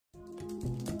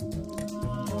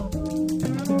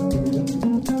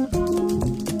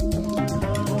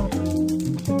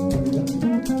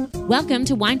Welcome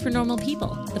to Wine for Normal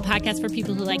People, the podcast for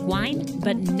people who like wine,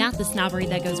 but not the snobbery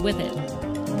that goes with it.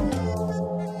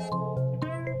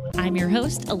 I'm your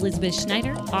host, Elizabeth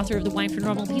Schneider, author of the Wine for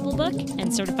Normal People book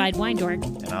and certified wine dork.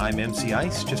 And I'm MC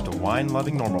Ice, just a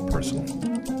wine-loving normal person.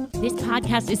 This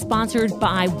podcast is sponsored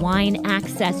by Wine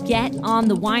Access. Get on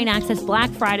the Wine Access Black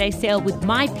Friday sale with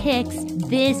my picks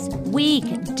this week.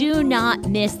 Do not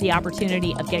miss the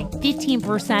opportunity of getting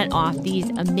 15% off these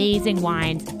amazing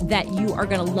wines that you are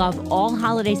going to love all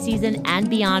holiday season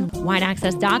and beyond.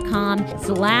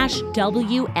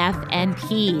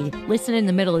 WineAccess.com/WFNP. Listen in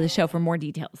the middle of the show for more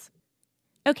details.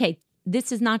 Okay,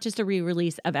 this is not just a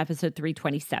re-release of episode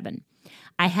 327.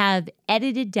 I have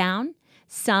edited down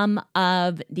some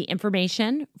of the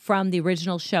information from the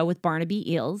original show with Barnaby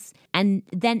Eales. And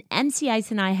then MC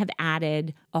Ice and I have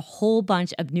added a whole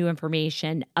bunch of new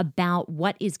information about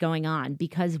what is going on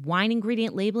because wine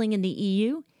ingredient labeling in the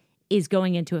EU is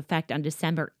going into effect on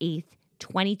December 8th,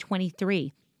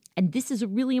 2023. And this is a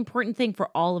really important thing for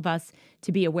all of us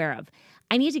to be aware of.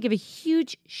 I need to give a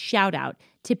huge shout out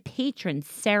to patron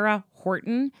Sarah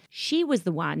Horton. She was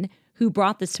the one who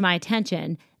brought this to my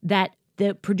attention that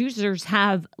the producers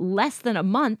have less than a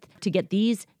month to get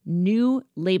these new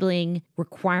labeling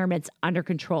requirements under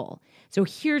control. So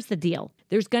here's the deal.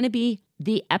 There's going to be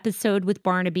the episode with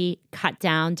Barnaby cut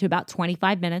down to about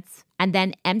 25 minutes. And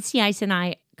then MC Ice and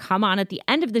I come on at the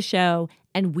end of the show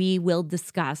and we will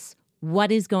discuss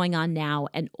what is going on now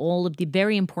and all of the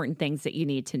very important things that you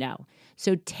need to know.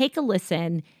 So take a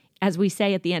listen. As we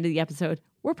say at the end of the episode,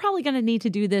 we're probably going to need to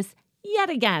do this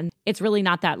yet again. It's really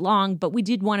not that long, but we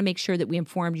did want to make sure that we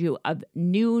informed you of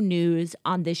new news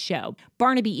on this show.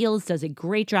 Barnaby Eales does a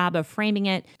great job of framing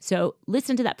it. So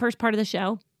listen to that first part of the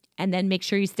show and then make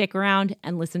sure you stick around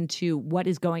and listen to what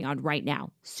is going on right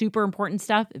now. Super important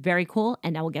stuff. Very cool.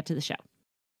 And now we'll get to the show.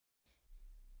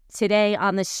 Today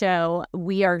on the show,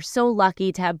 we are so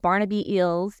lucky to have Barnaby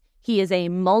Eales. He is a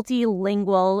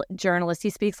multilingual journalist. He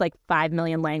speaks like 5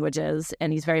 million languages,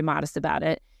 and he's very modest about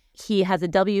it. He has a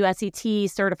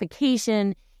WSET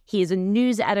certification. He is a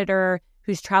news editor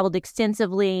who's traveled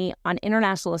extensively on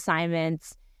international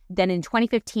assignments. Then in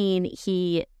 2015,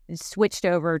 he switched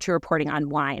over to reporting on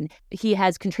wine. He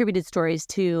has contributed stories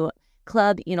to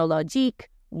Club Enologique,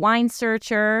 Wine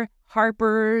Searcher,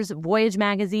 Harper's, Voyage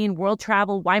Magazine, World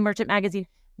Travel, Wine Merchant Magazine,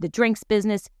 The Drinks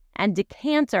Business, and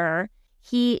Decanter.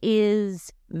 He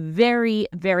is very,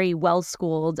 very well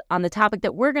schooled on the topic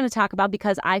that we're going to talk about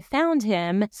because I found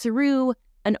him through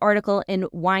an article in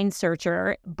Wine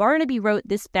Searcher. Barnaby wrote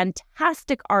this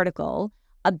fantastic article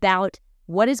about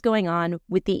what is going on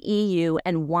with the EU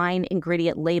and wine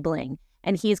ingredient labeling.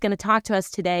 And he's going to talk to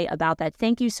us today about that.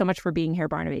 Thank you so much for being here,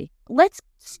 Barnaby. Let's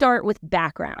start with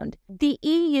background. The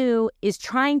EU is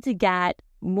trying to get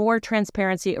more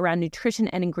transparency around nutrition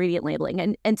and ingredient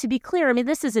labeling. And to be clear, I mean,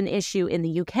 this is an issue in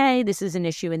the UK. This is an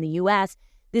issue in the US.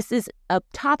 This is a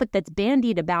topic that's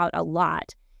bandied about a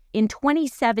lot. In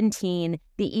 2017,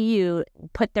 the EU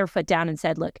put their foot down and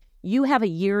said, look, you have a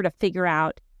year to figure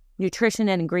out nutrition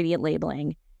and ingredient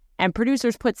labeling. And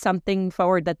producers put something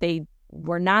forward that they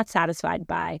were not satisfied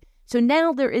by. So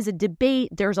now there is a debate.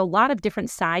 There's a lot of different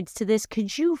sides to this.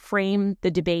 Could you frame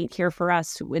the debate here for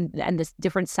us and the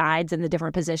different sides and the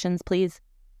different positions, please?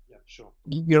 Yeah, sure.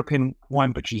 European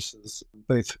wine producers,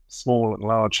 both small and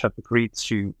large, have agreed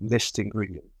to list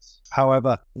ingredients.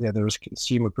 However, there is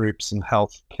consumer groups and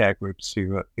health care groups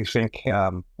who think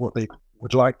what they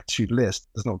would like to list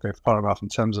does not go far enough in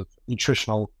terms of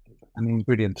nutritional and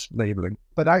ingredient labeling.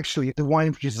 But actually, the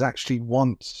wine producers actually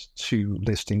want to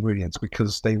list ingredients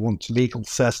because they want legal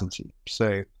certainty.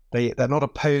 So they're not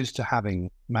opposed to having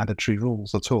mandatory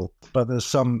rules at all. But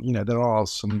there are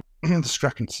some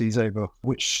discrepancies over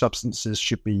which substances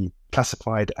should be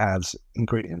classified as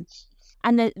ingredients.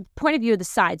 And the point of view of the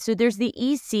side, so there's the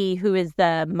EC, who is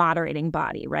the moderating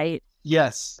body, right?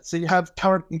 Yes. So you have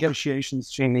current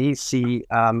negotiations between the EC,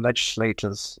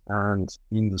 legislators, and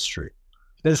industry.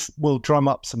 This will drum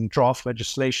up some draft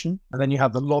legislation, and then you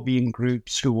have the lobbying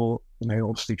groups who will,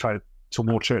 obviously try to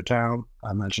water it down, I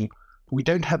imagine. We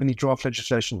don't have any draft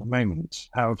legislation at the moment.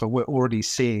 However, we're already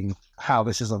seeing how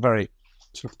this is a very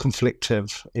sort of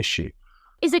conflictive issue.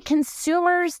 Is it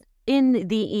consumers in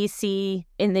the EC,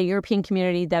 in the European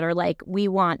community, that are like, we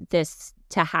want this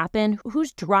to happen?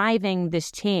 Who's driving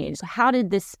this change? How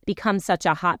did this become such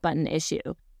a hot button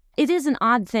issue? It is an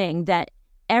odd thing that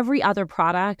every other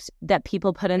product that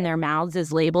people put in their mouths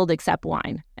is labeled except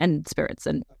wine and spirits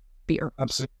and beer.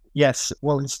 Absolutely. Yes.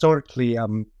 Well, historically,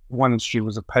 wine industry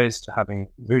was opposed to having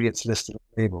ingredients listed on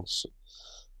labels.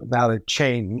 But now they've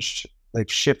changed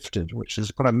they've shifted, which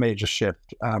is quite a major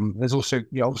shift. There's also,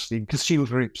 obviously, consumer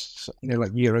groups,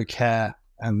 like Eurocare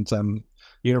and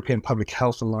European Public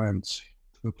Health Alliance,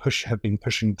 who have been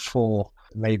pushing for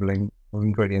labeling of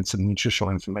ingredients and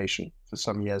nutritional information for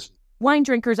some years. Wine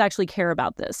drinkers actually care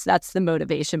about this. That's the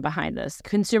motivation behind this.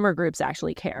 Consumer groups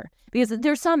actually care because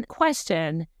there's some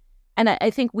question, and I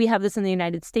think we have this in the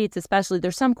United States especially,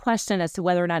 there's some question as to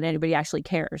whether or not anybody actually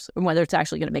cares and whether it's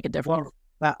actually going to make a difference.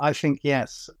 Well, I think,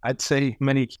 yes. I'd say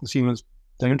many consumers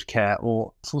don't care,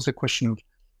 or it's also a question of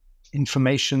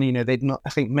information. I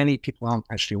think many people aren't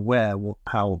actually aware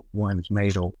how wine is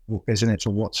made or what goes in it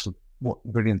or what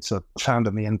ingredients are found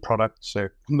in the end product. So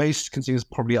most consumers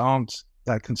probably aren't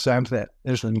that concerned. That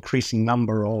there's an increasing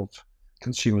number of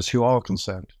consumers who are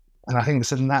concerned. And I think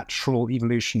it's a natural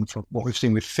evolution from what we've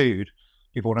seen with food.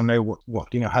 People want to know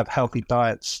what have healthy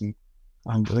diets and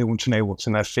they want to know what's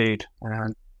in their food.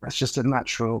 And that's just a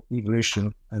natural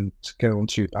evolution, and to go on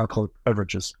to alcoholic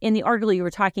beverages. In the article, you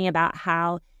were talking about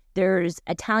how there's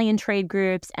Italian trade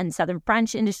groups and Southern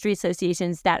French industry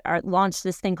associations that launched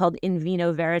this thing called In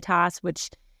Vino Veritas,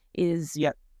 which is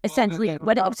essentially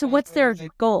so what's their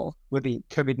goal? With the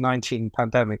COVID-19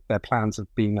 pandemic, their plans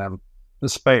have been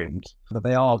postponed, but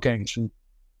they are going to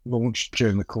launch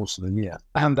during the course of the year.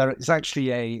 And there is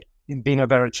actually a In Vino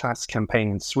Veritas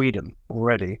campaign in Sweden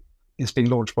already. It's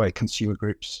been launched by consumer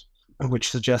groups,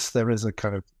 which suggests there is a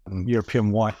kind of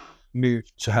European-wide move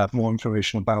to have more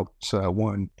information about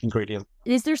wine ingredients.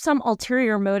 Is there some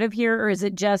ulterior motive here, or is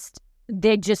it just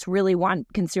they just really want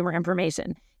consumer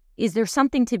information? Is there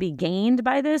something to be gained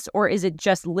by this, or is it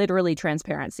just literally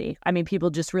transparency? I mean,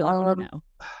 people just really want to know.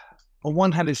 On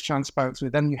one hand, it's transparency.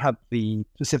 Then you have the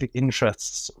specific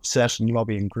interests of certain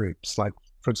lobbying groups, like,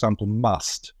 for example,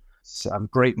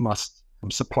 grape must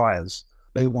suppliers.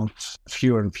 They want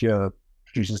fewer and fewer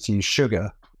producers to use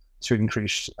sugar to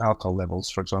increase alcohol levels,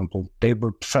 for example. They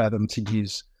would prefer them to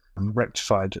use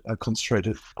rectified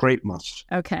concentrated grape must.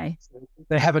 Okay.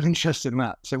 They have an interest in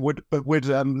that. So would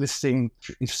listing,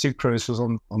 if sucrose was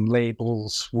on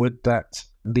labels, would that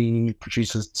the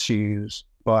producers choose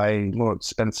buy more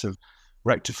expensive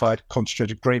rectified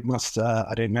concentrated grape must?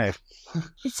 I don't know.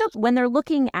 So when they're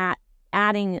looking at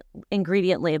adding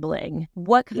ingredient labeling,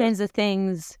 what kinds of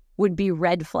things would be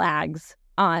red flags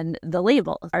on the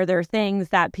label? Are there things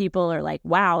that people are like,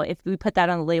 wow, if we put that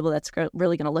on the label, that's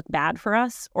really going to look bad for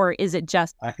us? Or is it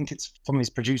just... I think it's from these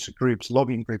producer groups,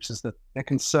 lobbying groups, is that they're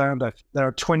concerned that there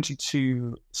are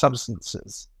 22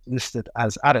 substances listed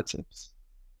as additives.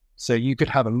 So you could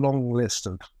have a long list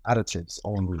of additives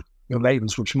on your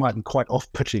labels, which might be quite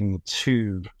off-putting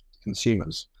to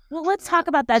consumers. Well, let's talk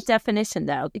about that definition,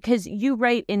 though, because you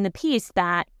write in the piece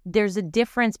that there's a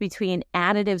difference between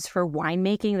additives for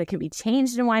winemaking that can be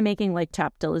changed in winemaking, like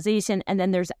chaptalization, and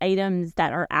then there's items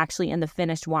that are actually in the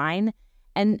finished wine.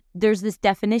 And there's this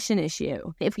definition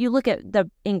issue. If you look at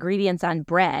the ingredients on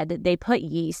bread, they put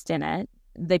yeast in it.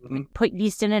 They put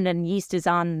yeast in it, and yeast is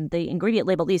on the ingredient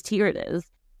label. At least here it is.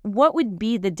 What would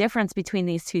be the difference between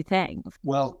these two things?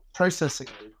 Well, processing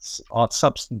aids are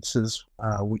substances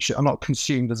which are not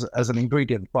consumed as an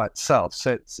ingredient by itself.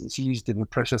 So it's used in the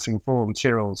processing of raw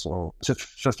materials or to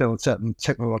fulfill a certain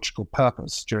technological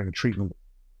purpose during treatment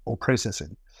or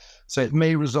processing. So it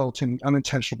may result in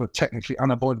unintentional but technically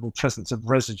unavoidable presence of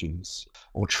residues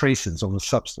or traces on the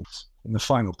substance in the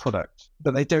final product,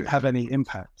 but they don't have any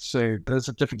impact. So there's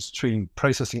a difference between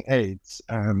processing aids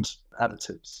and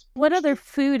additives. What other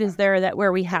food is there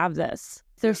where we have this?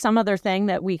 Is there some other thing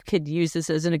that we could use this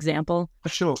as an example?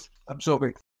 Sure.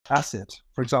 Absorbic acid,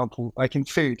 for example, like in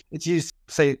food, it's used,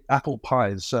 say, apple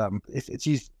pies. It's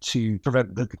used to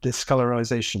prevent the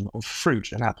discolorization of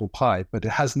fruit in apple pie, but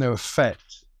it has no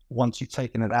effect once you've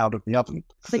taken it out of the oven.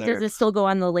 But does it still go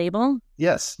on the label?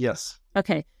 Yes.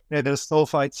 Okay. There's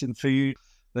sulfites in food.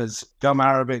 There's gum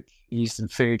arabic used in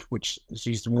food, which is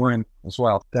used in wine as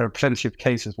well. There are plenty of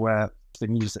cases where it's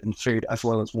been used in food as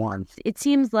well as wine. It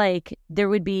seems like there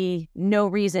would be no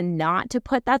reason not to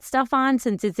put that stuff on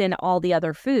since it's in all the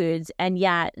other foods. And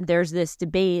yet there's this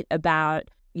debate about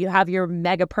you have your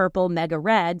mega purple, mega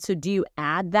red. So do you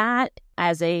add that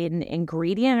as an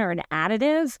ingredient or an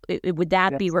additive? Would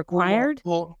that be required?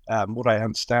 Well, what I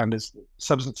understand is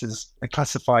substances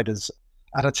classified as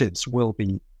additives will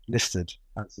be listed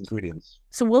as ingredients.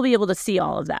 So we'll be able to see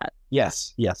all of that?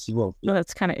 Yes, you will. Well,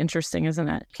 that's kind of interesting, isn't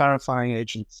it? Clarifying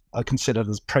agents are considered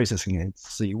as processing aids,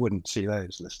 so you wouldn't see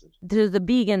those listed. The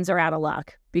vegans are out of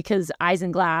luck because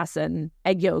isinglass and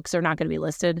egg yolks are not going to be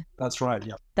listed. That's right,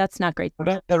 yeah. That's not great.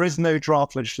 There is no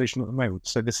draft legislation at the moment,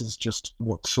 so this is just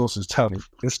what sources tell me.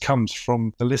 This comes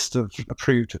from the list of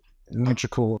approved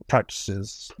electrical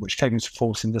practices, which came into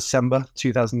force in December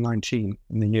 2019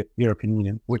 in the European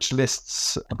Union, which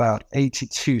lists about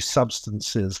 82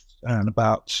 substances, and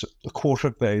about a quarter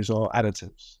of those are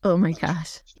additives. Oh my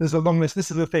gosh. There's a long list.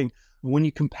 This is the thing. When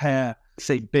you compare,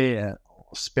 say, beer or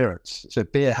spirits, so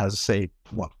beer has, say,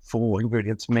 4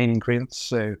 ingredients, main ingredients.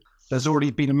 So there's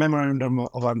already been a memorandum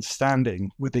of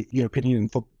understanding with the European Union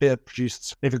for beer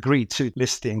producers. They've agreed to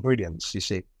list the ingredients, you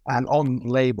see, and on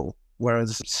label,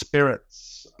 whereas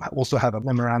spirits also have a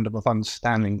memorandum of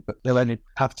understanding, but they'll only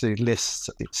have to list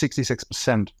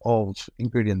 66% of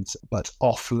ingredients, but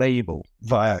off label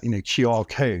via, QR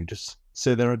codes.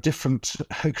 So there are different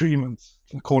agreements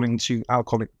according to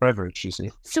alcoholic beverage, you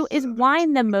see. So is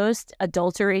wine the most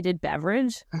adulterated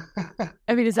beverage?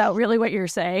 I mean, is that really what you're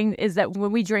saying? Is that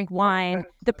when we drink wine,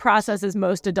 the process is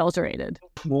most adulterated?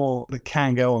 More that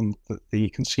can go on that the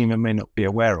consumer may not be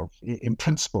aware of. In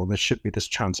principle, there should be this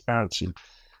transparency.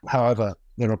 However,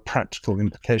 there are practical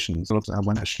implications. I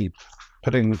won't actually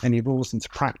putting any rules into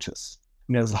practice.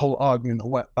 There's a whole argument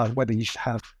about whether you should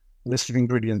have a list of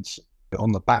ingredients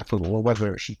on the back label or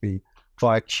whether it should be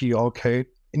via QR code.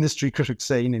 Industry critics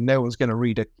say, no one's going to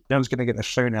read it. No one's going to get their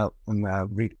phone out and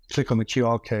click on the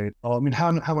QR code. I mean,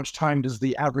 how much time does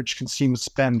the average consumer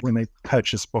spend when they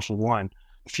purchase bottled wine?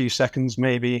 A few seconds,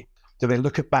 maybe. Do they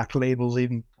look at back labels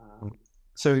even?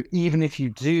 So even if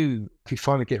you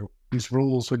finally get these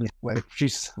rules where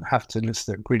producers have to list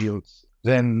their ingredients,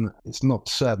 then it's not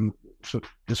certain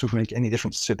this would make any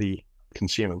difference to the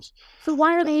consumers. So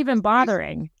why are they even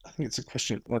bothering? I think it's a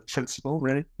question of principle,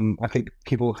 really. I think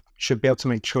people should be able to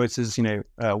make choices,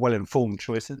 well-informed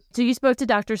choices. So you spoke to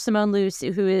Dr. Simone Luce,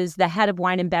 who is the head of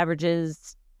wine and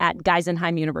beverages at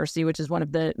Geisenheim University, which is one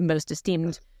of the most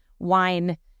esteemed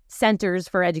wine centers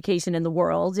for education in the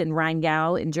world, in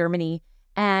Rheingau in Germany.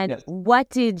 And yes. What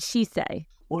did she say?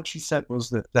 What she said was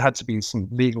that there had to be some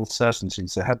legal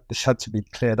certainties. This had to be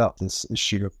cleared up, this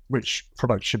issue of which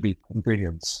products should be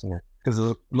ingredients.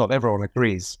 Because not everyone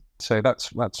agrees. So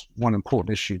that's one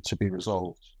important issue to be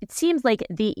resolved. It seems like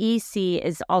the EC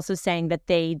is also saying that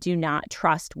they do not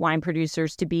trust wine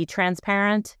producers to be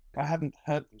transparent. I haven't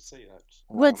heard them say that.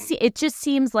 Well, it just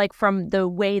seems like from the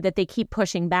way that they keep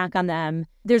pushing back on them,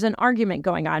 there's an argument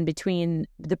going on between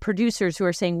the producers who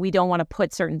are saying we don't want to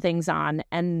put certain things on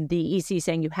and the EC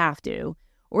saying you have to,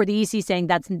 or the EC saying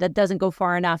that doesn't go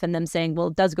far enough and them saying, well,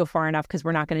 it does go far enough because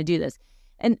we're not going to do this.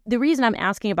 And the reason I'm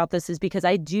asking about this is because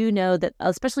I do know that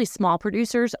especially small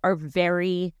producers are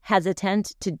very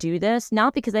hesitant to do this,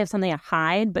 not because they have something to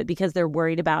hide, but because they're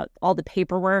worried about all the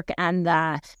paperwork and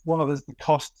Well, there's the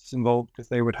costs involved because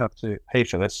they would have to pay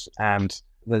for this. And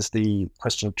there's the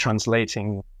question of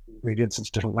translating ingredients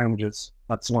into different languages.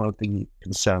 That's one of the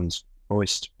concerns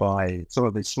voiced by some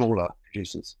of the smaller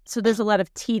producers. So there's a lot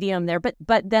of tedium there. But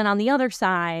then on the other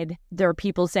side, there are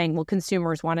people saying, well,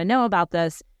 consumers want to know about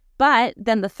this. But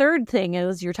then the third thing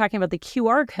is you're talking about the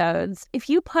QR codes. If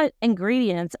you put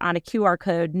ingredients on a QR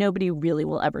code, nobody really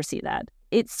will ever see that.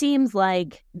 It seems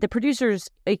like the producers,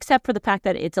 except for the fact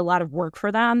that it's a lot of work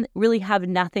for them, really have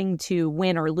nothing to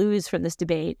win or lose from this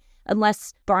debate,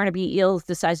 unless Barnaby Eales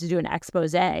decides to do an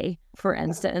expose, for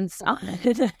instance, on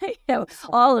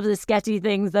all of the sketchy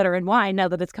things that are in wine now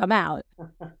that it's come out.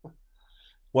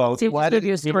 Well,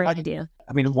 idea.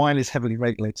 I mean, wine is heavily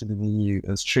regulated in the EU,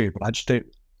 that's true, but I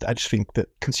just think that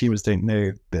consumers don't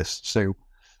know this. So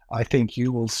I think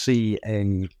you will see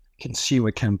a consumer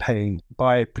campaign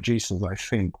by producers, I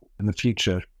think, in the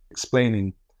future,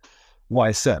 explaining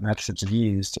why certain additives are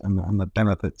used and the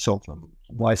benefits of them,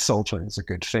 why sulfur is a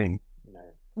good thing.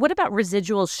 What about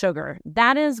residual sugar?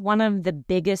 That is one of the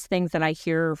biggest things that I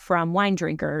hear from wine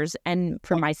drinkers and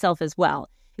from myself as well.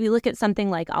 If you look at something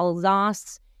like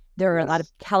Alsace, there are a lot of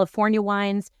California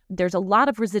wines. There's a lot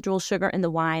of residual sugar in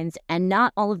the wines, and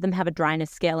not all of them have a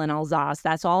dryness scale in Alsace.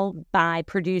 That's all by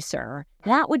producer.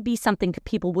 That would be something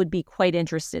people would be quite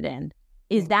interested in.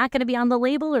 Is that going to be on the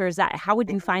label, or how would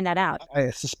you find that out? I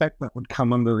suspect that would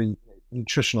come under the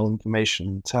nutritional information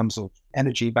in terms of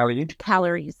energy value.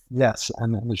 Calories. Yes,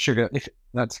 and the sugar, if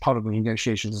that's part of the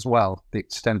negotiations as well, the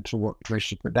extent to what they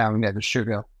should put down the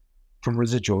sugar from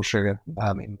residual sugar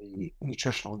in the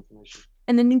nutritional information.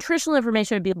 And the nutritional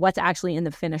information would be what's actually in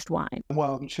the finished wine.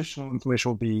 Well, nutritional information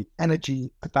will be energy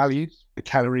values, the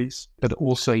calories, but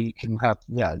also you can have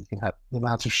the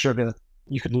amount of sugar.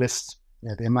 You could list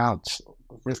the amount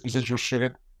of residual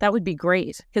sugar. That would be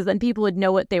great, because then people would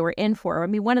know what they were in for. I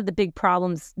mean, one of the big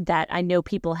problems that I know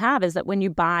people have is that when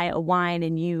you buy a wine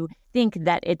and you think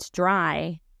that it's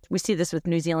dry, we see this with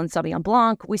New Zealand Sauvignon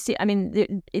Blanc.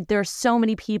 There are so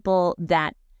many people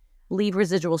that leave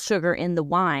residual sugar in the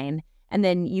wine. and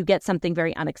then you get something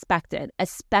very unexpected,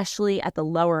 especially at the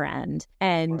lower end.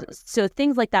 And so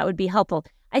things like that would be helpful.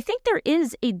 I think there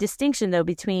is a distinction, though,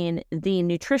 between the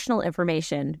nutritional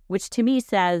information, which to me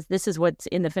says this is what's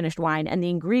in the finished wine, and the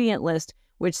ingredient list,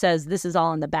 which says this is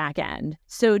all in the back end.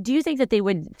 So do you think that they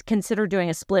would consider doing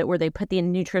a split where they put the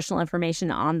nutritional information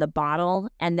on the bottle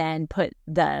and then put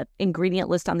the ingredient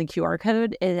list on the QR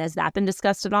code? Has that been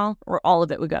discussed at all? Or all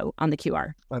of it would go on the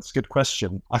QR? That's a good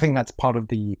question. I think that's part of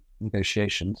the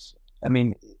negotiations. I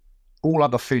mean, all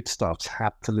other foodstuffs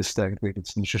have to list their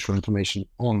ingredients and nutritional information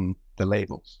on the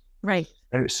labels. Right.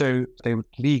 So they would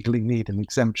legally need an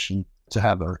exemption to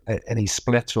have any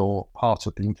split or part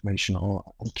of the information on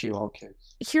QR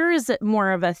codes. Here is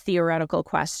more of a theoretical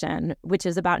question, which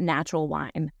is about natural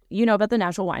wine. You know about the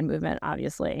natural wine movement,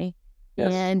 obviously.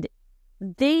 Yes. And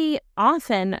they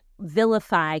often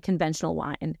vilify conventional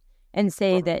wine and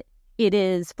say that it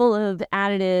is full of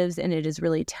additives and it is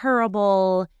really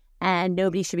terrible and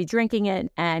nobody should be drinking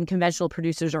it and conventional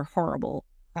producers are horrible.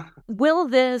 Will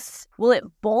it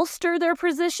bolster their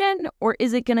position, or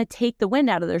is it going to take the wind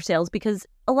out of their sails? Because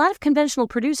a lot of conventional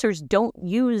producers don't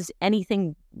use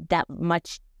anything that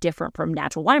much different from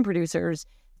natural wine producers,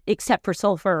 except for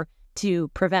sulfur to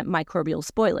prevent microbial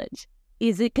spoilage.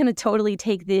 Is it going to totally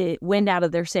take the wind out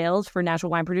of their sails for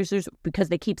natural wine producers because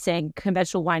they keep saying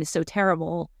conventional wine is so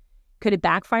terrible? Could it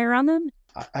backfire on them?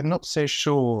 I'm not so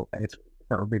sure if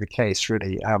that would be the case,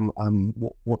 really.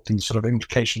 What the sort of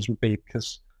implications would be,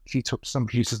 because if you talk to some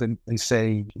producers, then they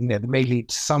say, they may lead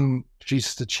some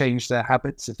producers to change their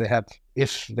habits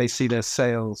if they see their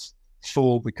sales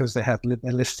fall because they're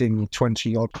listing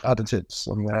 20 odd additives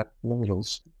on their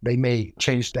labels. They may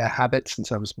change their habits in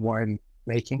terms of wine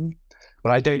making,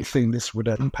 but I don't think this would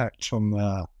impact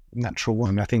on natural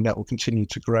wine. I think that will continue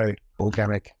to grow.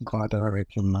 Organic, biodynamic,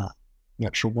 and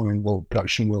natural wine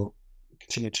production will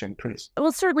continue to increase.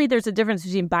 Well, certainly there's a difference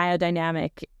between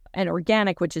biodynamic and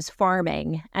organic, which is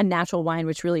farming, and natural wine,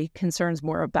 which really concerns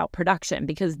more about production,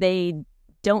 because they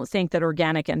don't think that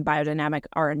organic and biodynamic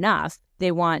are enough.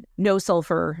 They want no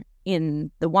sulfur in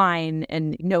the wine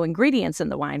and no ingredients in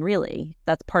the wine, really.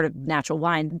 That's part of natural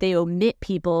wine. They omit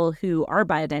people who are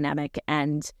biodynamic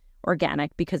and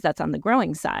organic because that's on the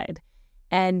growing side.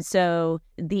 And so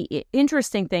the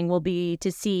interesting thing will be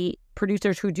to see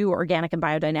producers who do organic and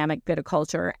biodynamic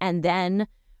viticulture and then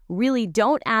really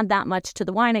don't add that much to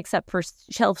the wine except for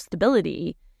shelf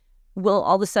stability. Will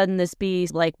all of a sudden this be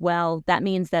like, well, that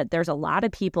means that there's a lot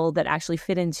of people that actually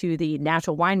fit into the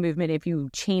natural wine movement if you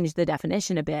change the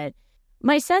definition a bit?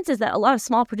 My sense is that a lot of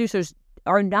small producers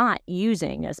are not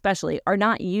using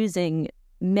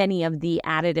many of the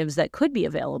additives that could be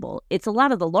available. It's a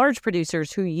lot of the large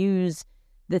producers who use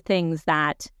the things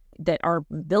that are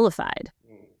vilified.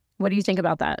 What do you think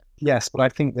about that? Yes, but I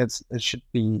think there should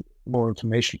be more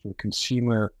information for the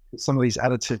consumer. Some of these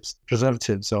additives,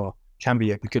 preservatives can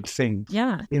be a good thing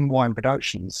in wine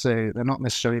production. So they're not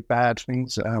necessarily bad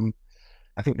things.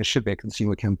 I think there should be a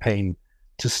consumer campaign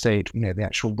to state, the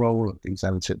actual role of these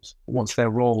additives. What's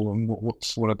their role and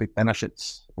what are the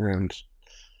benefits? And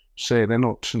so they're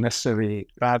not necessarily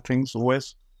bad things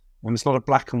always. And it's not a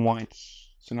black and white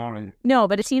scenario. No,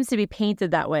 but it seems to be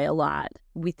painted that way a lot.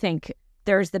 We think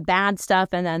there's the bad stuff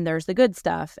and then there's the good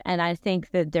stuff. And I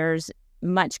think that there's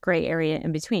much gray area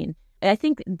in between. I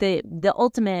think the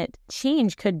ultimate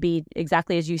change could be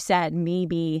exactly as you said.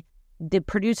 Maybe the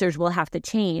producers will have to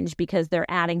change because they're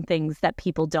adding things that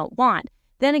people don't want.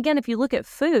 Then again, if you look at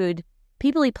food,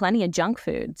 people eat plenty of junk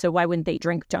food. So why wouldn't they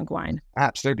drink junk wine?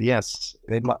 Absolutely, yes.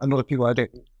 A lot of people,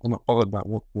 I'm not bothered about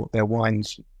what their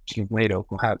wine's made of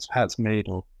or how it's made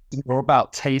or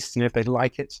about taste and if they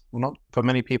like it or not for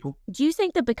many people. Do you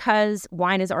think that because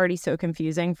wine is already so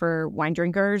confusing for wine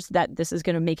drinkers that this is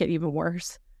going to make it even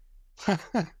worse?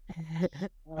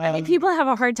 I mean, people have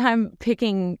a hard time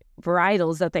picking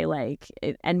varietals that they like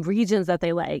and regions that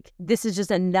they like. This is just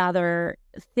another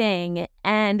thing.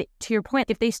 And to your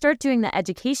point, if they start doing the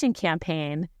education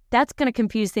campaign, that's going to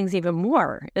confuse things even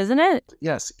more, isn't it?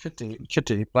 Yes, it could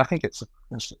do. But I think it's a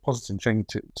positive thing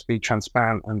to be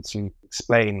transparent and to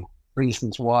explain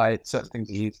reasons why certain things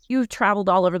are used. You've traveled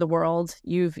all over the world.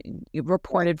 You've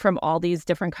reported from all these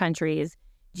different countries.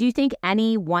 Do you think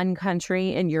any one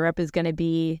country in Europe is going to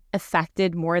be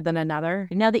affected more than another?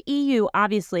 Now, the EU,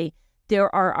 obviously,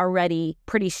 there are already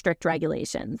pretty strict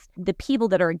regulations. The people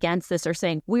that are against this are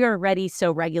saying, we are already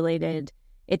so regulated,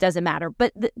 it doesn't matter.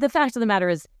 But the fact of the matter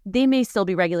is they may still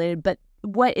be regulated, but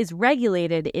what is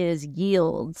regulated is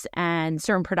yields and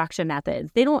certain production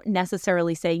methods. They don't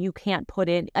necessarily say you can't put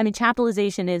in,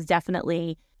 chaptalization is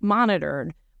definitely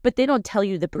monitored, But they don't tell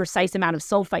you the precise amount of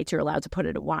sulfites you're allowed to put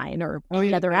in a wine or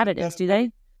other additives, do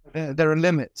they? There are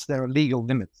limits. There are legal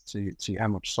limits to how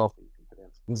much sulfur you can put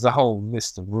in. There's a whole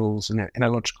list of rules and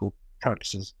enological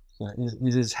practices.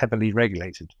 It is heavily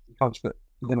regulated. You can't put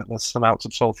limitless amounts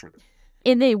of sulfur.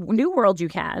 In the New World, you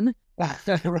can.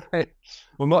 Right.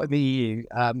 Well, not in the EU.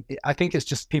 I think it's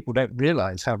just people don't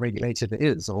realize how regulated it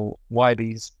is or why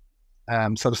these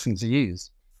substances are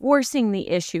used. Forcing the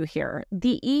issue here.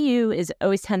 The EU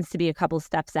always tends to be a couple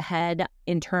steps ahead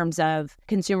in terms of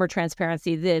consumer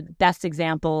transparency. The best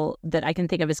example that I can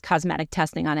think of is cosmetic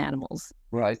testing on animals.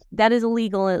 Right. That is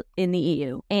illegal in the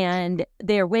EU, and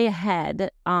they're way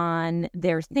ahead on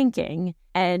their thinking.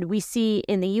 And we see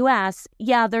in the US,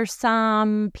 there's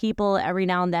some people every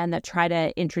now and then that try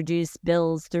to introduce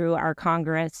bills through our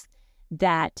Congress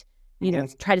that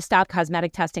try to stop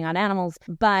cosmetic testing on animals,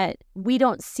 but we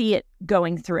don't see it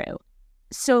going through.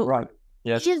 So right.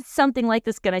 Yes. Is something like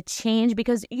this going to change?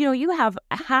 Because, you have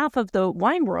half of the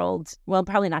wine world, well,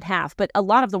 probably not half, but a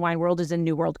lot of the wine world is in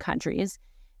New World countries.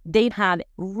 They've had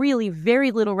really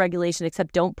very little regulation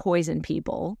except don't poison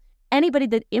people. Anybody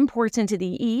that imports into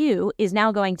the EU is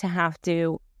now going to have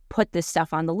to put this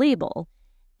stuff on the label.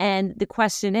 And the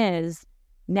question is,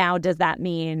 now does that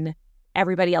mean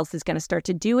everybody else is going to start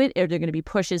to do it? Are there going to be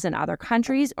pushes in other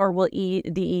countries, or will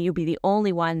the EU be the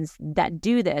only ones that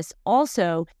do this?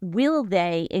 Also, will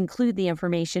they include the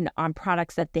information on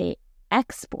products that they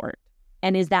export?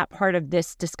 And is that part of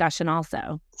this discussion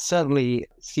also? Certainly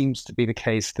seems to be the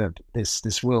case that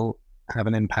this will have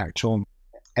an impact on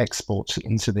exports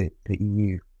into the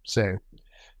EU. So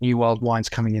New World wines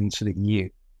coming into the EU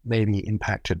may be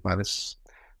impacted by this.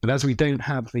 But as we don't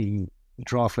have the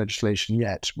draft legislation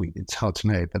yet, it's hard to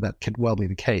know, but that could well be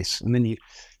the case. And then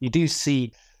you do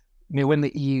see, when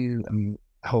the EU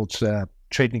holds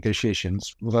trade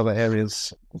negotiations with other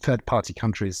areas, third-party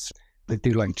countries, they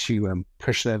do like to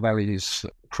push their values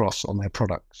across on their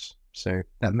products. So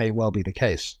that may well be the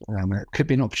case. It could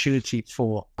be an opportunity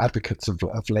for advocates of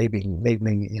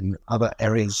labeling in other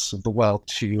areas of the world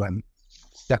to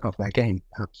step up their game,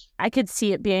 perhaps. I could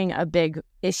see it being a big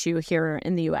issue here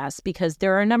in the U.S. because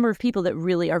there are a number of people that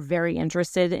really are very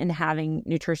interested in having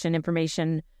nutrition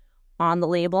information on the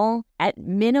label at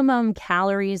minimum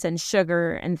calories and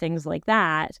sugar and things like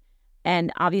that.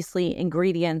 And obviously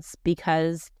ingredients,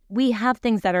 because we have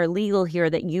things that are legal here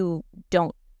that you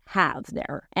don't have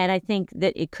there. And I think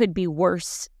that it could be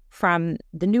worse from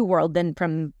the New World than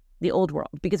from the Old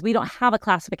World because we don't have a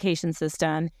classification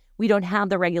system. We don't have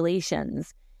the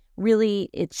regulations. Really,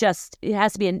 it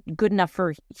has to be good enough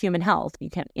for human health. You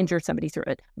can't injure somebody through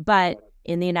it. But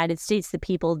in the United States, the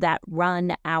people that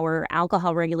run our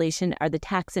alcohol regulation are the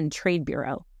Tax and Trade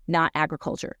Bureau, not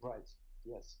agriculture. Right.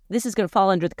 Yes. This is going to fall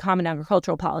under the Common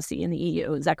Agricultural Policy in the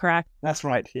EU. Is that correct? That's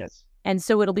right. Yes. And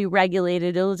so it'll be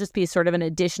regulated. It'll just be sort of an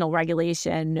additional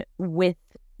regulation with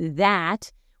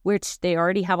that, which they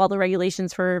already have all the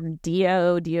regulations for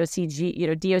DO,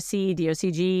 DOCG, DOC,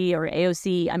 DOCG, or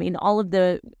AOC. I mean, all of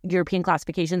the European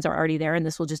classifications are already there, and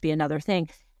this will just be another thing.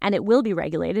 And it will be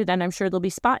regulated, and I'm sure there'll be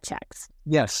spot checks.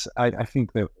 Yes, I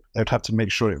think that they'd have to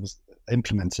make sure it was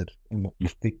implemented, and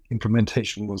if the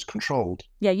implementation was controlled.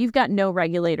 Yeah, you've got no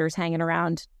regulators hanging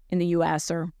around in the U.S.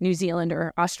 or New Zealand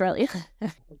or Australia.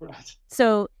 Right.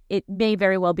 So it may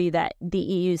very well be that the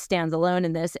EU stands alone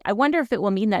in this. I wonder if it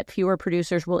will mean that fewer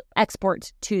producers will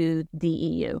export to the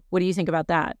EU. What do you think about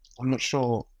that? I'm not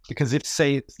sure, because let's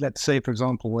say, for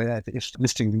example, if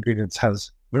listing ingredients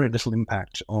has very little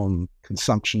impact on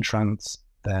consumption trends,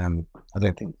 then I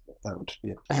don't think that would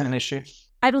be an issue.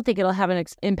 I don't think it'll have an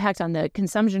impact on the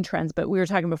consumption trends, but we were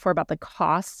talking before about the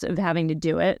costs of having to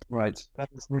do it. Right.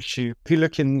 That's an issue. If you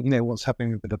look in, what's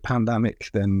happening with the pandemic,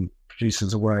 then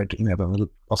producers are worried, about a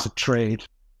loss of trade.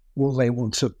 Will they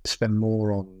want to spend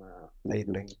more on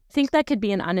labeling? I think that could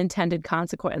be an unintended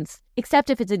consequence,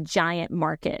 except if it's a giant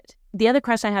market. The other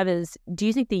question I have is, do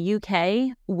you think the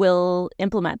UK will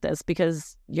implement this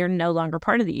because you're no longer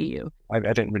part of the EU? I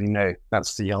don't really know.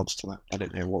 That's the answer to that. I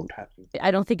don't know what would happen.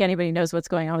 I don't think anybody knows what's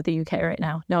going on with the UK right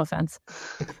now. No offense.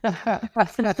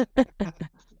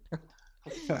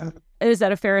 Is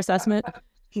that a fair assessment?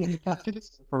 The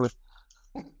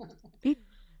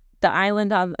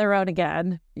island on their own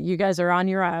again. You guys are on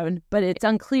your own, but it's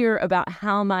unclear about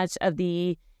how much of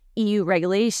the EU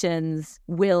regulations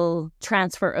will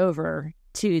transfer over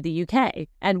to the UK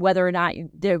and whether or not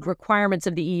the requirements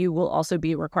of the EU will also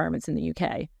be requirements in the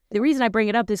UK. The reason I bring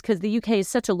it up is because the UK is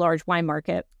such a large wine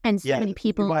market and so many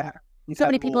people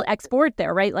export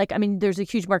there, right? There's a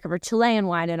huge market for Chilean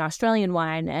wine and Australian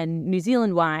wine and New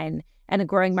Zealand wine and a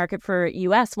growing market for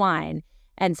US wine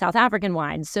and South African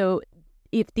wine. So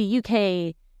if the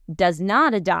UK does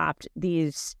not adopt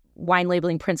these wine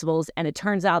labeling principles and it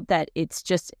turns out that it's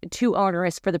just too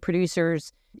onerous for the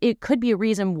producers, it could be a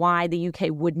reason why the UK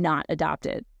would not adopt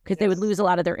it, because they would lose a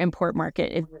lot of their import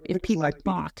market if people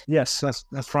balked. Yes,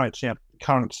 that's right. Yeah, the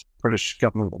current British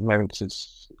government at the moment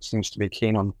seems to be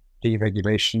keen on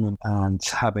deregulation and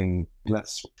having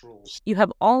less rules. You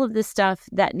have all of this stuff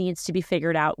that needs to be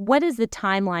figured out. What is the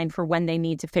timeline for when they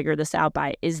need to figure this out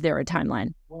by? Is there a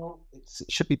timeline? Well, it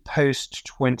should be post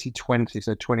 2020,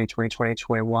 so 2020,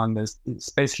 2021. It's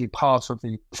basically part of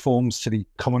the reforms to the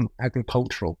Common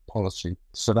Agricultural Policy.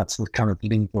 So that's the kind of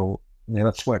legal,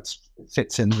 that's where it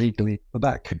fits in legally. But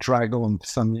that could drag on for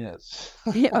some years.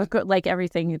 Yeah, like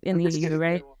everything in the EU,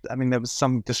 right? I mean, there was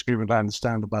some disagreement, I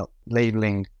understand, about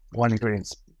labeling wine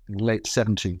ingredients in the late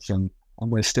 70s, and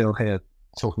we're still here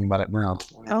talking about it now.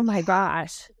 Oh my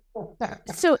gosh.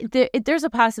 So there's a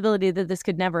possibility that this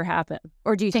could never happen?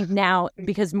 Or do you think now,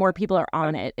 because more people are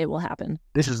on it, it will happen?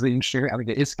 This is the interesting, I think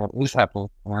it is happening,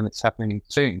 and it's happening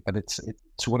soon, but it's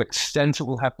to what extent it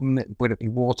will happen. Would it be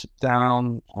watered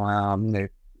down?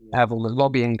 Have all the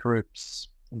lobbying groups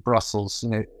in Brussels.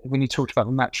 When you talked about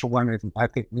the natural wine, I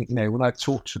think, when I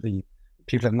talk to the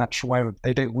people at natural wine,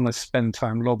 they don't want to spend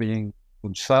time lobbying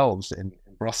themselves in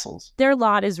Brussels. Their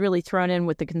lot is really thrown in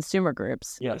with the consumer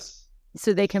groups. Yes.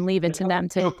 So they can leave it to them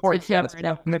to figure it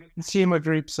out. The consumer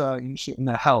groups are in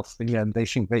their health, and they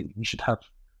think you should have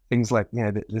things like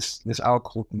this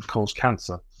alcohol can cause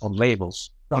cancer on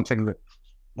labels. Something that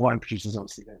wine producers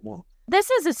obviously don't want. This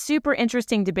is a super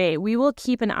interesting debate. We will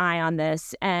keep an eye on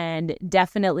this and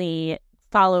definitely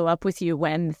follow up with you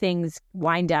when things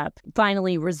wind up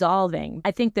finally resolving.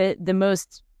 I think that the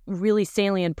most really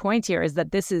salient point here is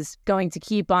that this is going to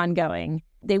keep on going.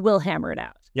 They will hammer it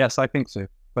out. Yes, I think so.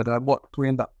 But what we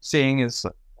end up seeing is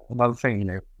another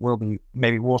thing, will be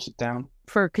maybe watered down.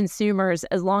 For consumers,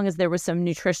 as long as there was some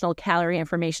nutritional calorie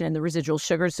information in the residual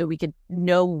sugars so we could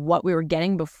know what we were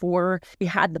getting before we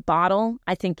had the bottle,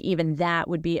 I think even that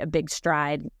would be a big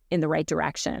stride in the right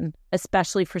direction,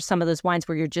 especially for some of those wines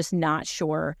where you're just not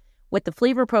sure what the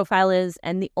flavor profile is,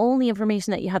 and the only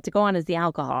information that you have to go on is the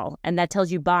alcohol, and that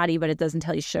tells you body, but it doesn't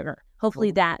tell you sugar.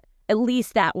 Hopefully at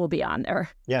least that will be on there.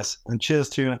 Yes, and cheers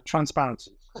to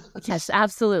transparency. Yes,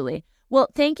 absolutely. Well,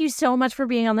 thank you so much for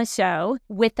being on the show.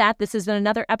 With that, this has been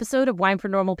another episode of Wine for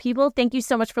Normal People. Thank you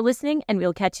so much for listening, and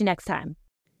we'll catch you next time.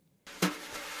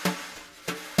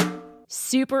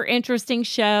 Super interesting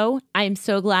show. I am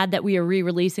so glad that we are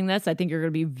re-releasing this. I think you're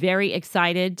going to be very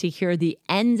excited to hear the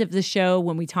end of the show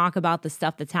when we talk about the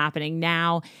stuff that's happening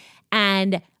now.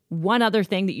 And one other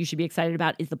thing that you should be excited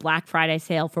about is the Black Friday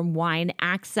sale from Wine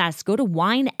Access. Go to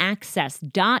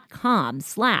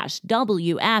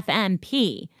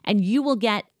wineaccess.com/WFMP and you will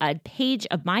get a page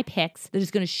of my picks that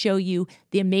is going to show you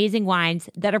the amazing wines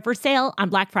that are for sale on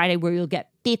Black Friday, where you'll get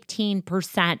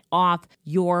 15% off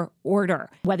your order.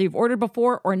 Whether you've ordered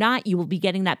before or not, you will be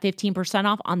getting that 15%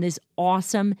 off on this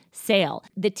awesome sale.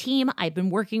 The team, I've been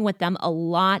working with them a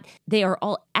lot. They are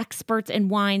all experts in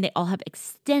wine. They all have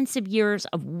extensive years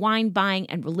of wine buying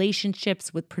and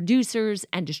relationships with producers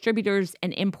and distributors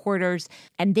and importers,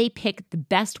 and they pick the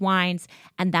best wines.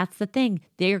 And that's the thing.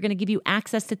 They are going to give you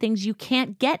access to things you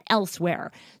can't get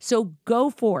elsewhere. So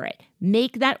go for it.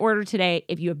 Make that order today.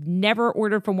 If you have never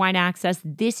ordered from Wine Access,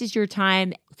 this is your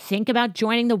time. Think about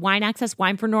joining the Wine Access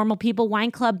Wine for Normal People Wine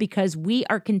Club, because we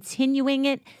are continuing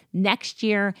it next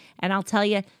year. And I'll tell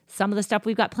you, some of the stuff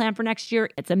we've got planned for next year,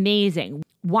 it's amazing.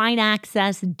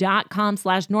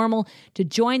 Wineaccess.com/normal to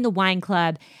join the wine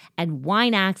club, and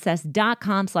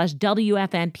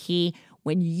wineaccess.com/WFMP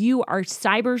when you are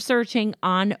cyber searching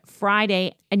on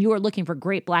Friday and you are looking for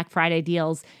great Black Friday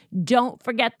deals. Don't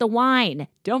forget the wine.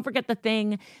 Don't forget the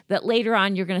thing that later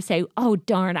on you're going to say, oh,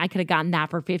 darn, I could have gotten that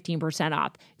for 15%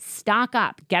 off. Stock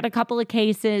up. Get a couple of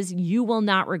cases. You will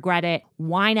not regret it.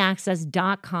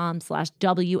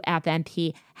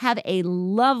 Wineaccess.com/WFMP. Have a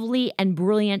lovely and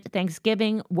brilliant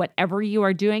Thanksgiving. Whatever you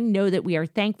are doing, know that we are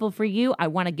thankful for you. I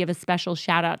want to give a special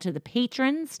shout out to the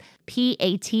patrons,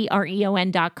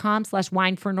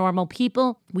 patreon.com/wine for normal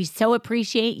people. We so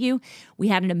appreciate you. We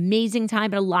had an amazing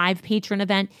time at a live patron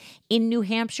event in New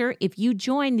Hampshire. If you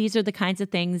join, these are the kinds of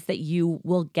things that you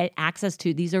will get access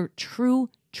to. These are true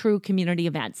community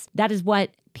events. That is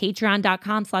what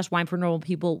patreon.com/wine for normal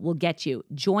people will get you.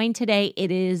 Join today.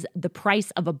 It is the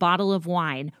price of a bottle of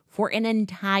wine for an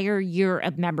entire year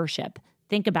of membership.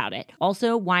 Think about it.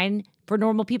 Also,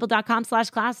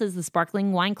 winefornormalpeople.com/classes. The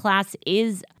sparkling wine class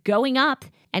is going up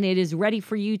and it is ready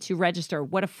for you to register.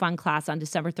 What a fun class on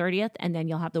December 30th. And then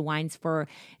you'll have the wines for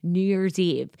New Year's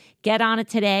Eve. Get on it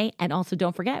today. And also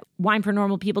don't forget,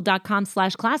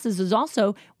 winefornormalpeople.com/classes is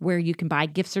also where you can buy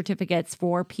gift certificates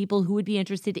for people who would be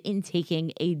interested in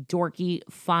taking a dorky,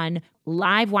 fun,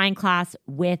 live wine class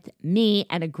with me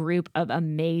and a group of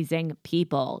amazing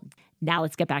people. Now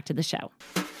let's get back to the show.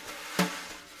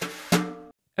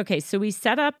 Okay, so we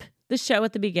set up the show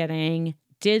at the beginning,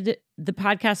 did the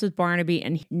podcast with Barnaby,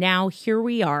 and now here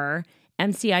we are.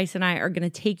 MC Ice and I are going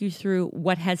to take you through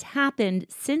what has happened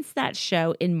since that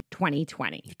show in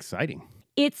 2020. Exciting.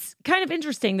 It's kind of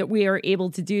interesting that we are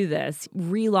able to do this,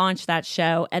 relaunch that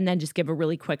show, and then just give a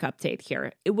really quick update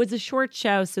here. It was a short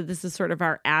show, so this is sort of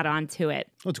our add-on to it.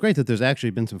 Well, it's great that there's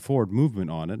actually been some forward movement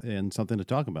on it and something to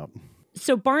talk about.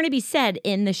 So Barnaby said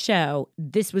in the show,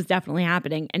 this was definitely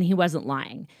happening, and he wasn't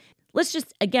lying. Let's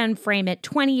just, again, frame it.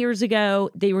 20 years ago,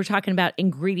 they were talking about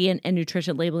ingredient and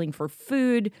nutrition labeling for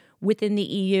food. Within the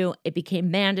EU, it became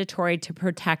mandatory to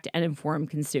protect and inform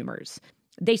consumers.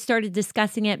 They started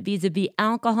discussing it vis-a-vis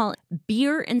alcohol.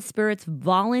 Beer and spirits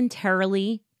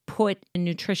voluntarily put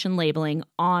nutrition labeling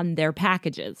on their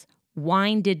packages.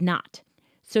 Wine did not.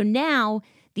 So now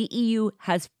the EU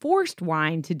has forced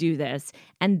wine to do this,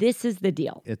 and this is the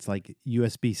deal. It's like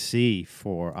USB-C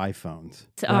for iPhones.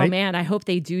 Oh, man, I hope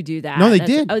they do that. No, they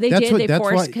did. Oh, they That's did? what- They that's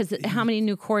forced, why- because how many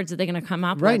new cords are they going to come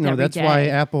up Right, with no, every that's day? why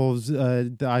Apple's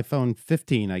the iPhone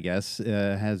 15, I guess,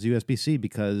 has USB-C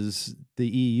because the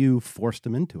EU forced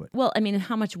them into it. Well, I mean,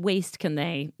 how much waste can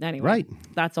they? Anyway, Right.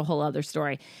 That's a whole other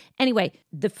story. Anyway,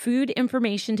 the Food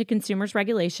Information to Consumers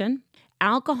Regulation,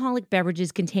 alcoholic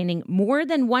beverages containing more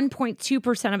than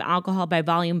 1.2% of alcohol by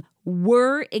volume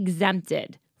were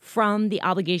exempted from the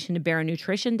obligation to bear a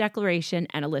nutrition declaration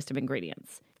and a list of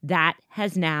ingredients. That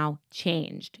has now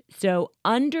changed. So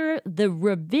under the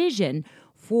revision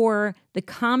for the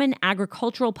Common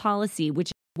Agricultural Policy,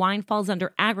 which wine falls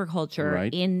under agriculture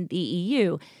Right. in the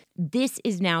EU, this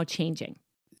is now changing.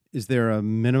 Is there a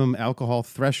minimum alcohol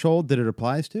threshold that it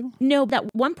applies to? No,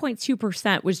 that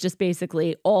 1.2% was just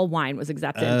basically all wine was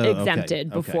exempted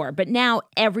before. But now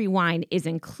every wine is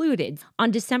included. On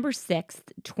December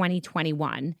 6th,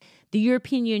 2021, the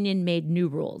European Union made new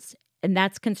rules, and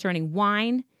that's concerning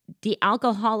wine,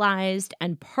 de-alcoholized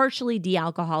and partially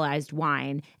de-alcoholized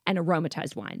wine, and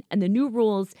aromatized wine. And the new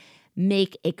rules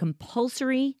make a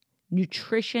compulsory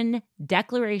nutrition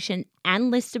declaration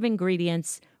and list of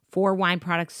ingredients for wine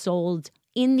products sold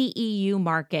in the EU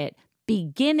market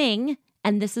beginning,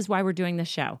 and this is why we're doing the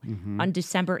show, on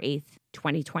December 8th,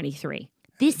 2023.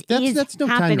 That's no happening.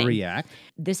 time to react.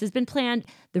 This has been planned.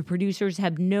 The producers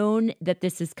have known that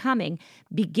this is coming.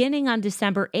 Beginning on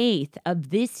December 8th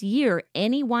of this year,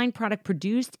 any wine product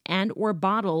produced and or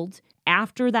bottled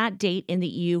after that date in the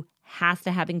EU has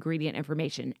to have ingredient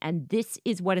information. And this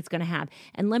is what it's going to have.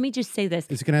 And let me just say this.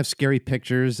 Is it going to have scary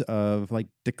pictures of like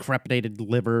decrepitated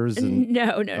livers?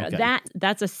 No. Okay.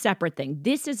 That's a separate thing.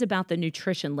 This is about the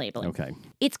nutrition labeling. Okay.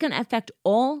 It's going to affect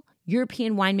all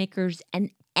European winemakers and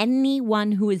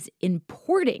anyone who is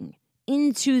importing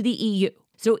into the EU.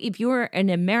 So if you're an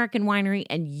American winery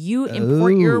and you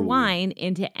import your wine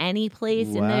into any place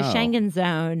in the Wow. Schengen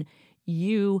zone,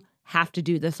 you have to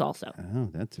do this also. Oh,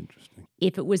 that's interesting.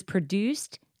 If it was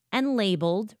produced and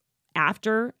labeled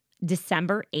after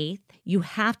December 8th, you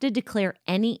have to declare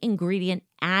any ingredient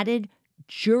added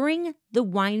during the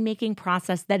winemaking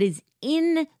process that is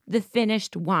in the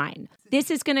finished wine. This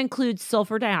is going to include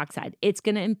sulfur dioxide. It's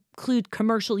going to include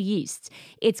commercial yeasts.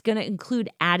 It's going to include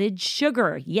added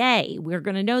sugar. Yay, we're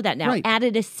going to know that now. Right.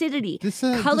 Added acidity, This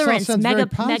all colorants, sounds very mega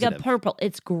positive. purple.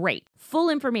 It's great.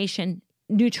 Full information,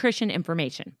 nutrition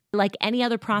information. Like any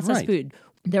other processed Right. food,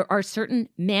 there are certain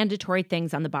mandatory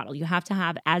things on the bottle. You have to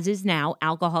have, as is now,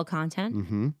 alcohol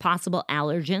content, possible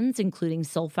allergens, including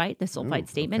sulfite, the sulfite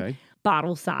statement, okay.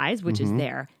 bottle size, which is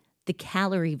there. The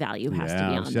calorie value has to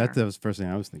be on there. That was the first thing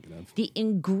I was thinking of. The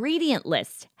ingredient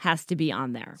list has to be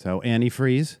on there. So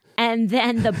antifreeze. And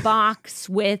then the box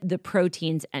with the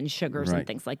proteins and sugars and Right.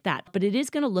 things like that. But it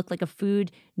is going to look like a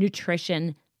food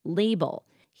nutrition label.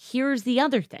 Here's the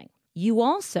other thing. You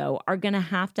also are going to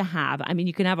have, I mean,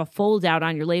 you can have a fold out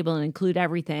on your label and include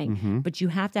everything, but you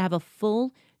have to have a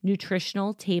full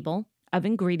nutritional table of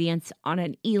ingredients on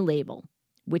an e-label,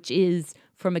 which is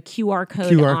from a QR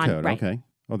code. Right. Okay.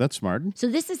 Oh, that's smart. So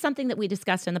this is something that we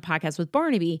discussed in the podcast with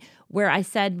Barnaby, where I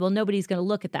said, well, nobody's going to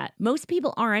look at that. Most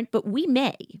people aren't, but we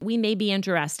may. We may be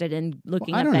interested in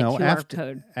looking at that QR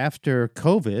code. After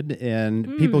COVID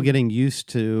and people getting used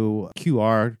to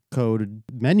QR code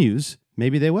menus,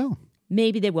 maybe they will.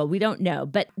 Maybe they will. We don't know.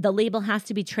 But the label has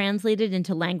to be translated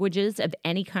into languages of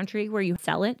any country where you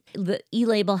sell it. The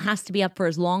e-label has to be up for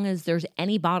as long as there's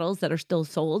any bottles that are still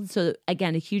sold. So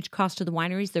again, a huge cost to the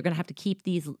wineries. They're going to have to keep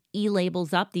these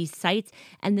e-labels up, these sites.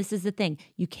 And this is the thing.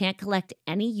 You can't collect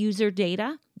any user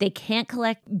data. They can't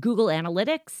collect Google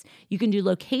Analytics. You can do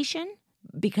location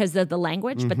because of the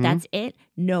language, but that's it.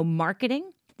 No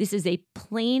marketing. This is a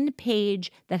plain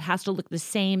page that has to look the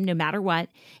same no matter what.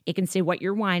 It can say what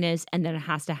your wine is, and then it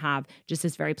has to have just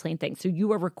this very plain thing. So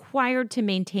you are required to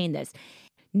maintain this.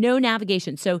 No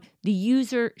navigation. So the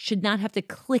user should not have to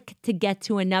click to get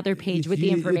to another page with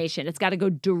the information. It's got to go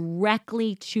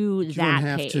directly to that page. You don't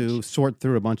have to sort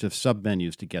through a bunch of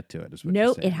sub-menus to get to it, is what you're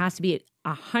No, saying. it has to be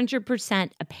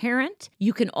 100% apparent.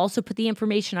 You can also put the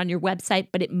information on your website,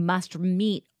 but it must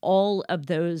meet all of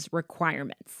those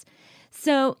requirements.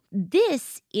 So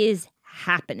this is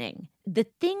happening. The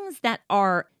things that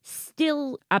are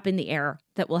still up in the air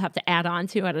that we'll have to add on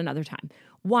to at another time.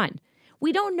 One,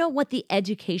 we don't know what the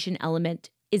education element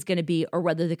is going to be or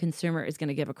whether the consumer is going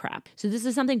to give a crap. So this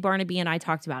is something Barnaby and I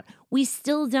talked about. We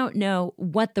still don't know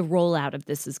what the rollout of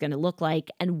this is going to look like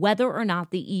and whether or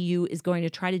not the EU is going to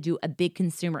try to do a big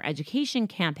consumer education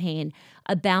campaign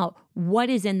about what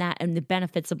is in that and the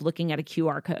benefits of looking at a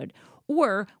QR code,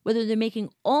 or whether they're making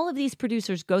all of these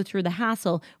producers go through the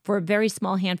hassle for a very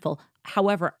small handful.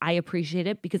 However, I appreciate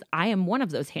it because I am one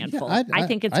of those handful. Yeah, I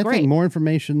think it's great. I think more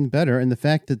information better, and the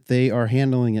fact that they are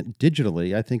handling it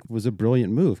digitally, I think, was a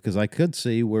brilliant move, because I could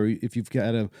see where if you've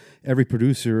got every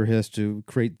producer has to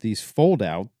create these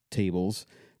fold-out tables,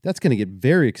 that's going to get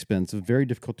very expensive, very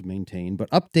difficult to maintain, but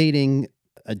updating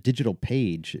a digital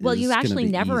page Well, you actually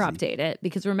never easy. Update it,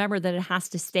 because remember that it has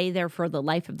to stay there for the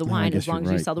life of the wine as long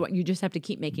as you sell the wine. You just have to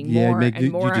keep making more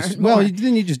and more. Well,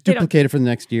 then you just duplicate it for the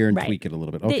next year and Right. tweak it a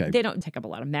little bit. Okay. They don't take up a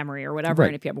lot of memory or whatever. Right.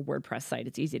 And if you have a WordPress site,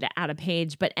 it's easy to add a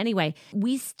page. But anyway,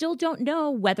 we still don't know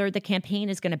whether the campaign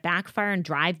is going to backfire and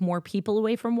drive more people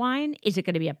away from wine. Is it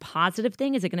going to be a positive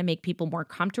thing? Is it going to make people more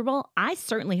comfortable? I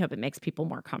certainly hope it makes people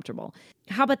more comfortable.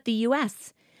 How about the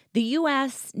U.S.? The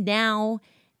U.S. now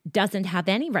doesn't have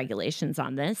any regulations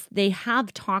on this. They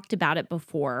have talked about it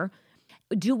before.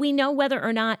 Do we know whether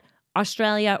or not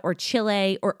Australia or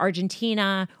Chile or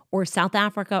Argentina or South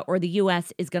Africa or the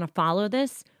U.S. is going to follow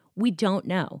this? We don't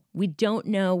know. We don't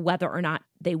know whether or not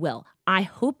they will. I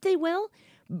hope they will,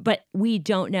 but we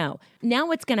don't know. Now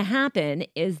what's going to happen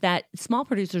is that small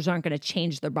producers aren't going to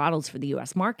change their bottles for the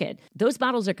U.S. market. Those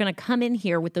bottles are going to come in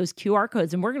here with those QR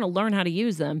codes, and we're going to learn how to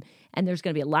use them, and there's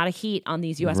going to be a lot of heat on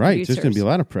these U.S. producers. Right, there's going to be a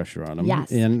lot of pressure on them. Yes.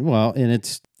 And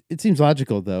it seems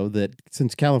logical, though, that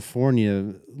since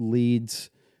California leads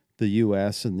the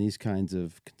U.S. in these kinds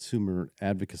of consumer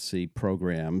advocacy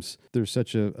programs, there's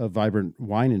such a vibrant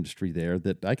wine industry there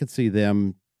that I could see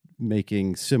them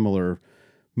making similar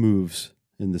moves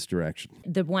in this direction.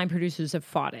 The wine producers have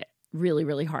fought it really,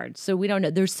 really hard. So we don't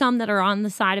know. There's some that are on the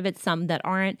side of it, some that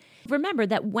aren't. Remember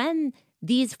that when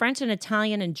these French and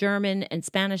Italian and German and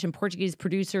Spanish and Portuguese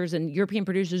producers and European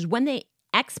producers, when they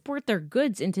export their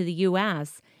goods into the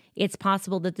U.S., it's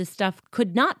possible that this stuff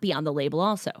could not be on the label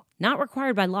also, not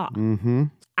required by law. Mm-hmm.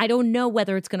 I don't know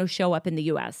whether it's going to show up in the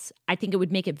U.S. I think it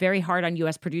would make it very hard on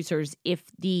U.S. producers if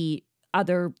the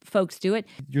other folks do it.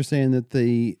 You're saying that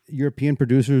the European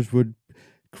producers would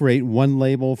create one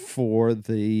label for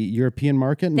the European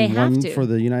market and one for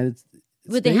the United States?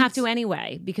 But they have to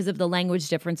anyway because of the language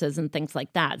differences and things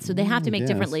like that. So they have to make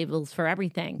different labels for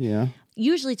everything. Yeah.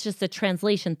 Usually it's just a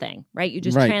translation thing, right? You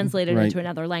just translate it into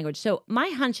another language. So my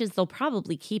hunch is they'll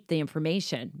probably keep the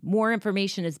information. More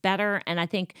information is better. And I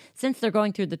think since they're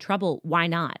going through the trouble, why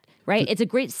not, right? It's a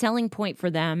great selling point for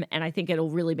them. And I think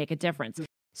it'll really make a difference.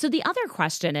 So the other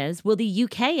question is, will the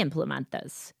UK implement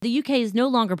this? The UK is no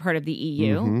longer part of the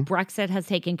EU. Mm-hmm. Brexit has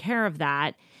taken care of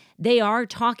that. They are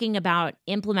talking about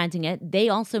implementing it. They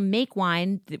also make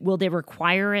wine. Will they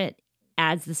require it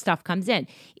as the stuff comes in?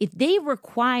 If they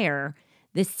require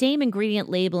the same ingredient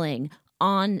labeling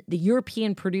on the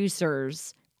European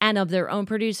producers and of their own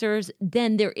producers,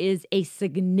 then there is a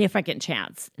significant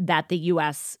chance that the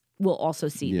U.S. will also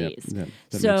see these. That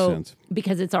so, makes sense.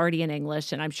 Because it's already in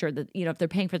English, and I'm sure that, if they're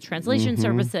paying for the translation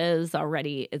services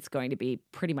already, it's going to be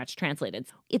pretty much translated.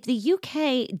 If the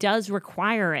UK does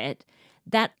require it,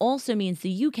 that also means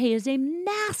the UK is a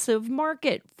massive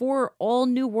market for all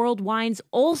New World wines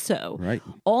also. Right.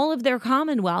 All of their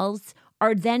commonwealths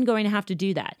are then going to have to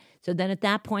do that. So then at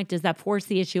that point, does that force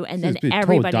the issue? And then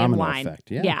everybody in wine.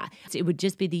 Effect, yeah. So it would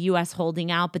just be the U.S.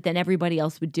 holding out, but then everybody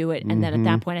else would do it. And then at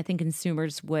that point, I think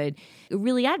consumers would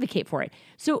really advocate for it.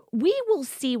 So we will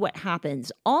see what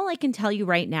happens. All I can tell you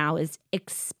right now is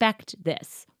expect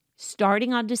this.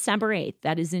 starting on December 8th,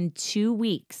 that is in 2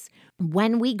 weeks,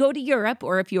 when we go to Europe,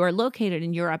 or if you are located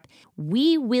in Europe,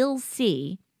 we will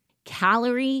see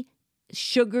calorie,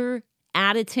 sugar,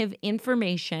 additive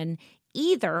information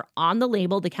either on the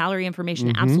label. The calorie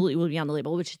information absolutely will be on the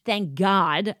label, which thank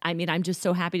God. I mean, I'm just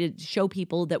so happy to show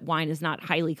people that wine is not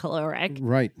highly caloric.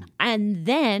 Right. And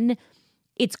then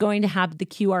it's going to have the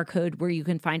QR code where you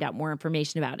can find out more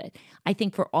information about it. I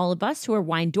think for all of us who are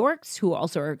wine dorks, who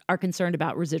also are concerned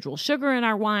about residual sugar in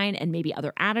our wine and maybe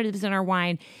other additives in our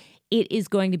wine, it is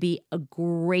going to be a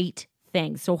great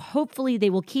thing. So hopefully they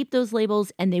will keep those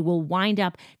labels and they will wind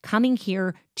up coming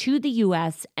here to the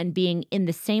US and being in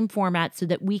the same format so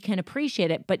that we can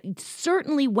appreciate it. But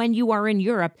certainly when you are in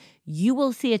Europe, you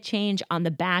will see a change on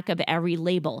the back of every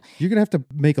label. You're going to have to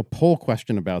make a poll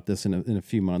question about this in a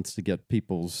few months to get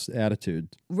people's attitude.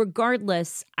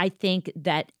 Regardless, I think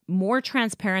that more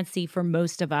transparency for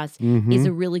most of us is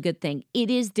a really good thing. It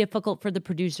is difficult for the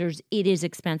producers. It is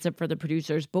expensive for the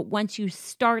producers. But once you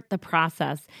start the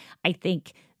process, I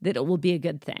think that it will be a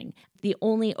good thing. The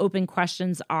only open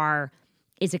questions are,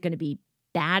 is it going to be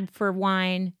bad for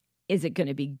wine? Is it going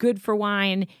to be good for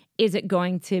wine? Is it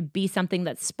going to be something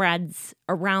that spreads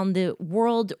around the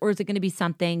world? Or is it going to be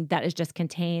something that is just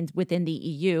contained within the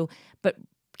EU? But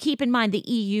keep in mind, the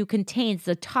EU contains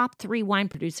the top 3 wine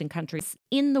producing countries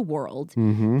in the world,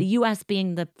 the US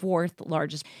being the 4th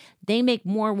largest. They make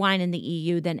more wine in the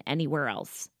EU than anywhere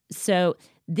else. So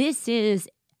this is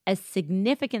a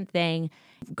significant thing.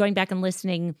 Going back and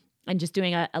listening and just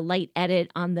doing a light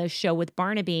edit on the show with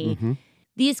Barnaby,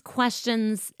 these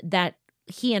questions that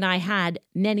he and I had,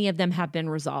 many of them have been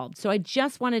resolved. So I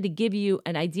just wanted to give you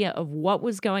an idea of what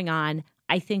was going on.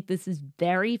 I think this is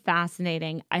very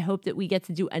fascinating. I hope that we get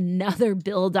to do another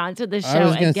build onto the show I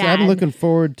was again. Say, I'm looking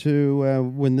forward to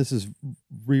when this is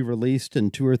re-released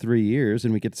in 2 or 3 years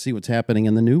and we get to see what's happening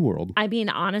in the new world. I mean,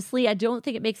 honestly, I don't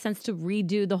think it makes sense to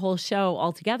redo the whole show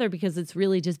altogether because it's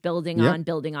really just building on.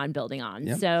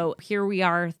 Yep. So here we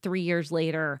are 3 years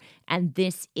later, and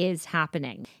this is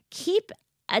happening. Keep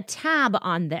a tab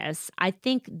on this. I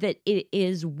think that it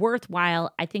is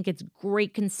worthwhile. I think it's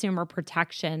great consumer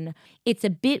protection. It's a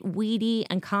bit weedy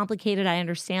and complicated. I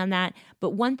understand that.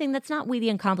 But one thing that's not weedy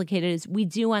and complicated is we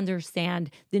do understand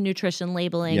the nutrition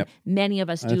labeling. Yep. Many of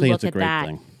us do I think look it's a at great that.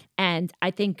 thing. And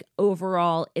I think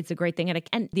overall, it's a great thing.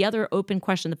 And the other open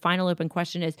question, the final open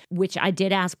question is, which I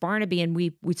did ask Barnaby and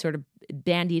we sort of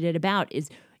bandied it about,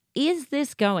 is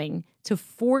this going to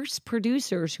force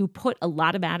producers who put a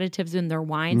lot of additives in their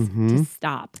wines to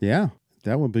stop? Yeah,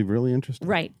 that would be really interesting.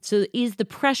 Right. So is the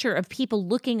pressure of people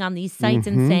looking on these sites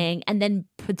and saying, and then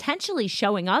potentially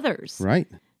showing others, right?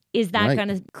 Is that going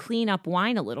to clean up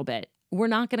wine a little bit? We're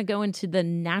not going to go into the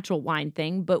natural wine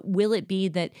thing, but will it be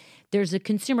that there's a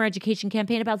consumer education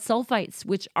campaign about sulfites,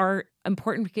 which are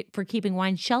important for keeping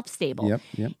wine shelf stable?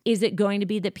 Yep. Is it going to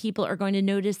be that people are going to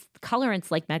notice colorants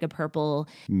like Mega Purple?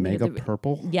 Mega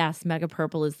Purple? Yes, Mega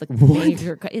Purple is the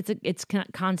major. It's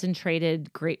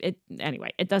concentrated. Great.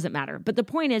 Anyway, it doesn't matter. But the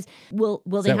point is, will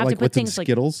they have to put things like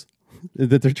Skittles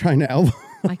that they're trying to elbow?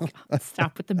 My God,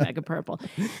 stop with the Mega Purple.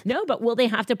 No, but will they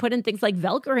have to put in things like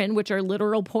Velcorin, which are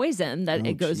literal poison that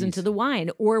it goes into the wine?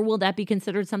 Or will that be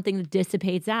considered something that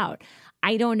dissipates out?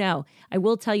 I don't know. I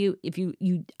will tell you, if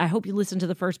I hope you listen to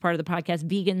the first part of the podcast,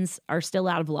 vegans are still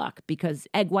out of luck because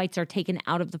egg whites are taken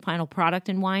out of the final product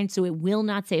in wine. So it will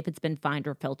not say if it's been fined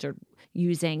or filtered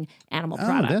using animal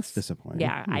products. Oh, that's disappointing.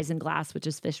 Yeah, isinglass, which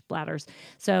is fish bladders.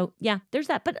 So yeah, there's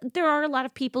that. But there are a lot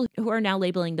of people who are now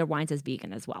labeling their wines as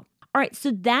vegan as well. All right,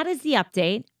 so that is the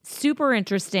update. Super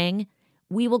interesting.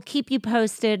 We will keep you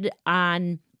posted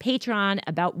on Patreon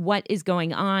about what is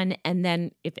going on. And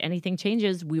then if anything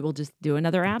changes, we will just do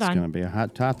another add-on. It's going to be a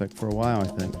hot topic for a while, I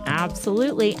think.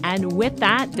 Absolutely. And with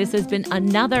that, this has been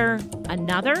another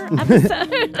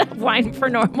episode of Wine for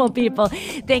Normal People.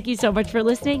 Thank you so much for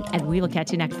listening, and we will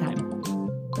catch you next time.